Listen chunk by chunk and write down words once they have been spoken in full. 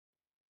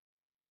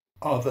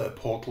Are there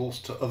portals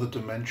to other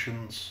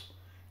dimensions,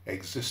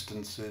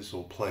 existences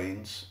or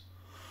planes?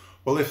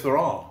 Well, if there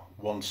are,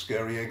 one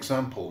scary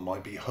example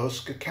might be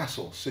Houska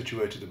Castle,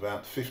 situated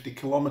about 50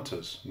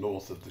 kilometers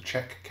north of the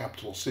Czech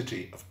capital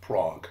city of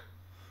Prague,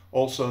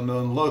 also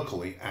known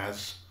locally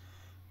as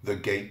the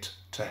Gate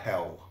to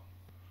Hell.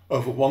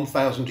 Over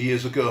 1,000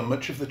 years ago,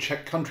 much of the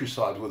Czech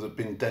countryside would have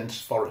been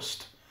dense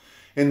forest.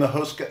 In the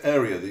Houska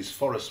area, these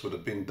forests would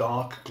have been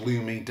dark,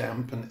 gloomy,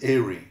 damp and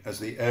eerie, as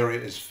the area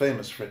is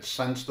famous for its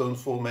sandstone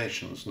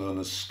formations known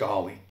as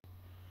scarli.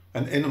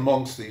 And in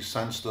amongst these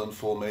sandstone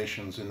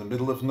formations, in the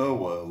middle of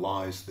nowhere,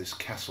 lies this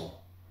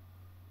castle.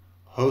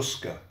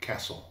 Houska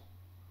Castle,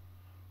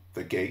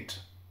 the Gate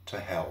to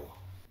Hell.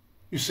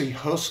 You see,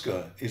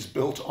 Houska is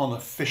built on a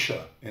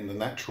fissure in the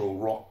natural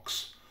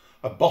rocks,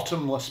 a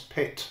bottomless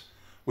pit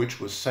which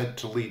was said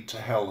to lead to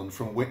hell and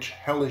from which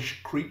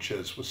hellish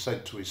creatures were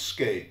said to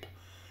escape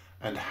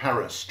and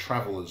harass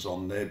travellers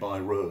on nearby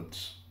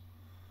roads.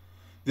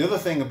 The other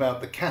thing about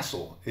the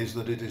castle is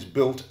that it is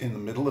built in the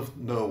middle of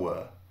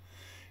nowhere.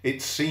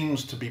 It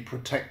seems to be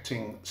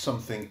protecting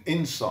something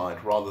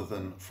inside rather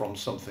than from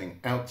something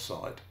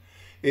outside.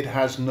 It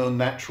has no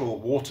natural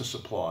water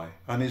supply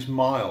and is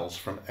miles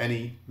from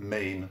any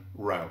main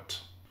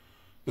route.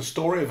 The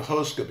story of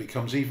Houska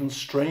becomes even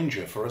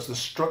stranger, for as the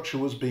structure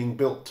was being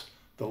built,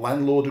 the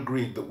landlord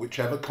agreed that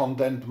whichever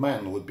condemned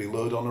man would be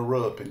lowered on a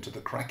rope into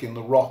the crack in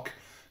the rock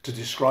to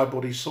describe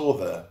what he saw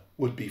there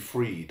would be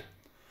freed.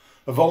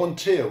 A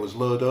volunteer was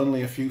lowered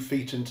only a few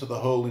feet into the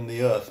hole in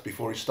the earth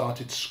before he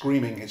started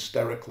screaming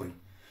hysterically.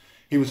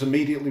 He was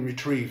immediately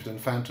retrieved and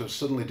found to have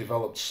suddenly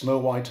developed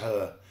snow-white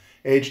hair,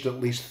 aged at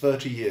least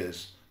 30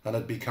 years, and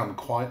had become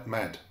quite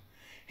mad.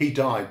 He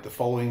died the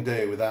following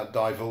day without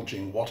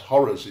divulging what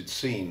horrors he'd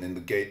seen in the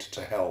Gate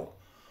to Hell.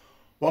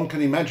 One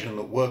can imagine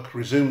that work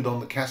resumed on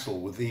the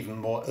castle with even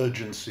more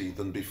urgency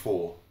than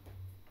before.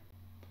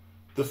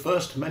 The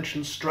first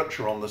mentioned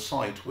structure on the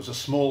site was a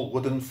small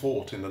wooden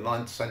fort in the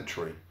 9th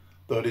century,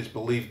 though it is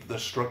believed that the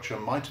structure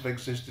might have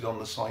existed on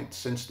the site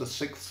since the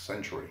 6th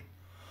century.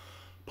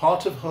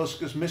 Part of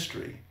Houska's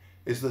mystery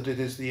is that it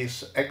is the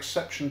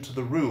exception to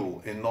the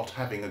rule in not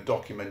having a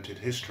documented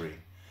history.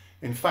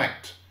 In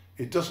fact,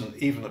 it doesn't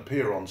even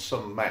appear on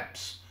some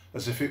maps,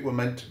 as if it were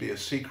meant to be a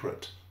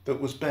secret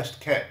that was best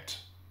kept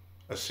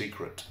a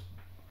secret.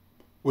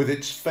 With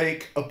its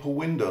fake upper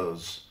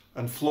windows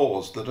and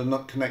floors that are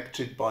not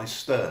connected by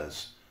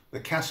stairs, the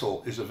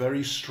castle is a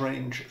very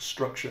strange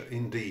structure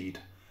indeed,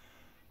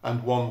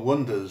 and one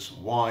wonders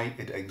why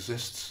it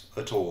exists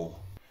at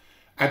all.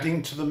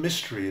 Adding to the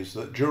mystery is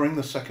that during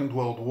the Second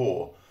World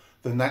War,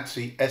 the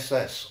Nazi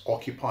SS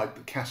occupied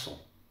the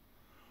castle.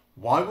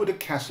 Why would a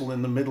castle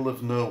in the middle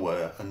of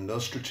nowhere and no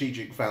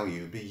strategic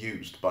value be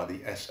used by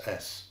the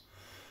SS?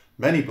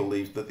 Many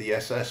believed that the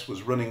SS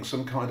was running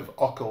some kind of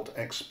occult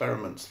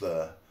experiments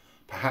there,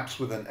 perhaps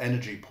with an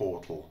energy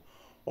portal,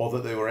 or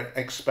that they were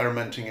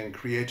experimenting in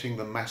creating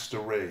the master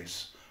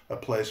race, a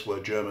place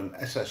where German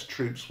SS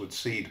troops would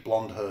seed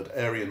blonde-haired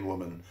Aryan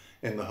women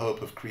in the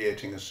hope of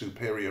creating a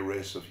superior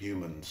race of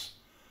humans.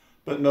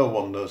 But no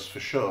one knows for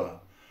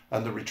sure,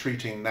 and the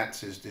retreating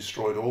Nazis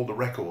destroyed all the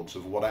records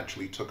of what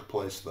actually took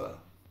place there.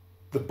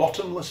 The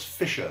bottomless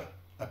fissure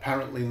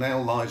apparently now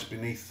lies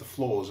beneath the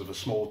floors of a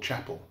small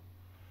chapel.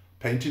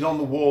 Painted on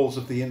the walls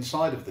of the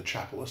inside of the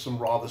chapel are some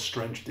rather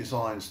strange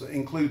designs that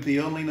include the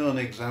only known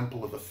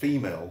example of a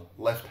female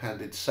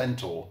left-handed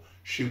centaur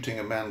shooting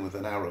a man with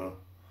an arrow.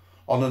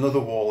 On another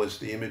wall is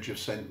the image of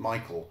St.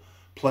 Michael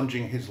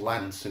plunging his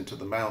lance into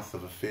the mouth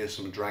of a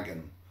fearsome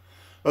dragon.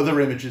 Other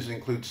images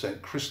include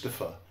St.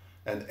 Christopher,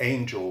 an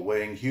angel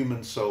weighing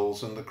human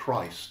souls, and the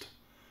Christ.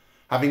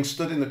 Having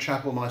stood in the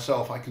chapel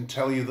myself, I can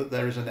tell you that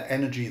there is an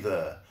energy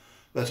there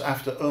that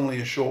after only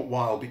a short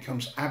while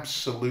becomes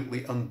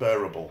absolutely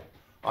unbearable.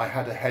 I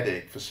had a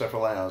headache for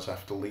several hours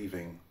after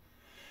leaving.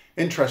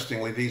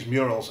 Interestingly, these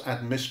murals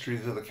add mystery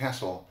to the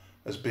castle,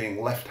 as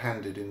being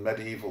left-handed in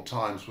medieval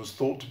times was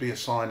thought to be a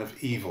sign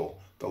of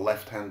evil, the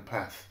left-hand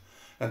path,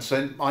 and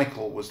St.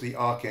 Michael was the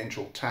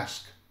archangel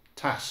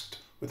tasked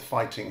with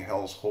fighting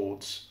hell's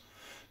hordes.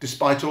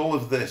 Despite all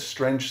of this,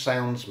 strange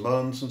sounds,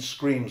 moans and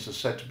screams are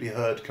said to be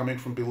heard coming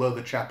from below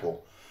the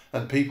chapel,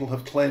 and people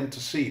have claimed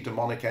to see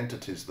demonic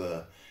entities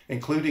there,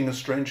 including a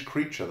strange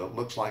creature that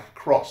looks like a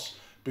cross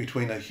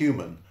between a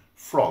human,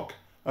 frog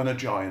and a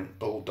giant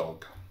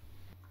bulldog.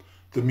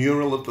 The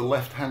mural of the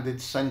left-handed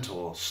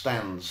centaur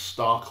stands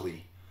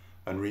starkly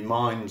and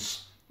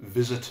reminds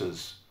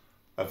visitors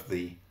of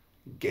the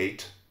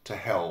Gate to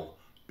Hell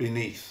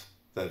beneath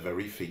their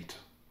very feet.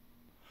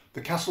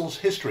 The castle's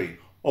history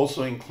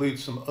also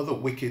includes some other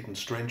wicked and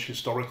strange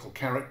historical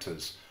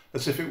characters,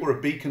 as if it were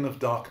a beacon of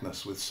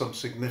darkness with some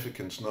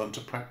significance known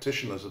to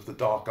practitioners of the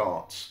dark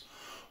arts.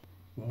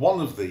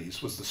 One of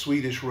these was the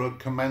Swedish rogue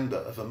commander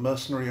of a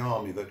mercenary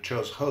army that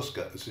chose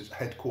Houska as its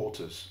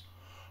headquarters.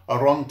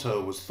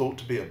 Aronto was thought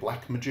to be a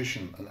black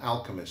magician and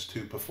alchemist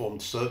who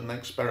performed certain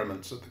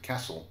experiments at the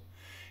castle.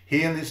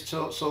 He and his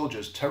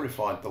soldiers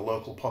terrified the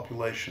local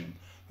population,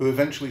 who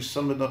eventually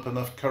summoned up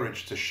enough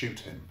courage to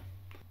shoot him.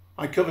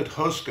 I covered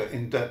Houska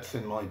in depth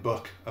in my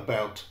book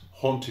about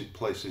haunted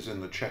places in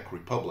the Czech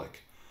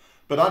Republic,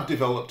 but I've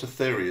developed a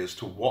theory as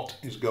to what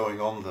is going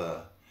on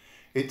there.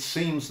 It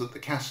seems that the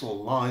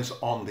castle lies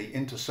on the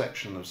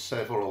intersection of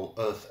several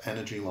earth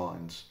energy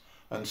lines,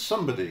 and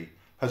somebody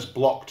has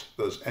blocked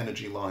those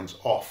energy lines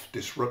off,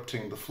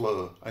 disrupting the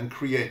flow and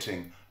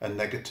creating a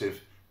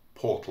negative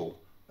portal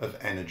of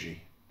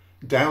energy.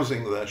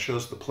 Dowsing there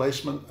shows the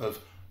placement of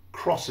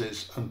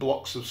crosses and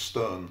blocks of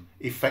stone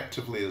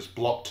effectively has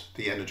blocked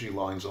the energy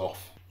lines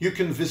off. You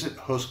can visit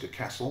Houska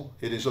Castle.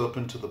 It is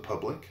open to the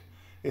public.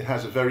 It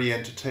has a very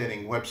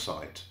entertaining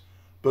website,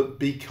 but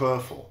be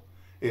careful.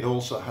 It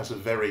also has a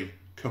very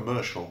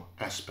commercial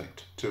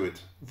aspect to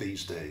it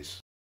these days.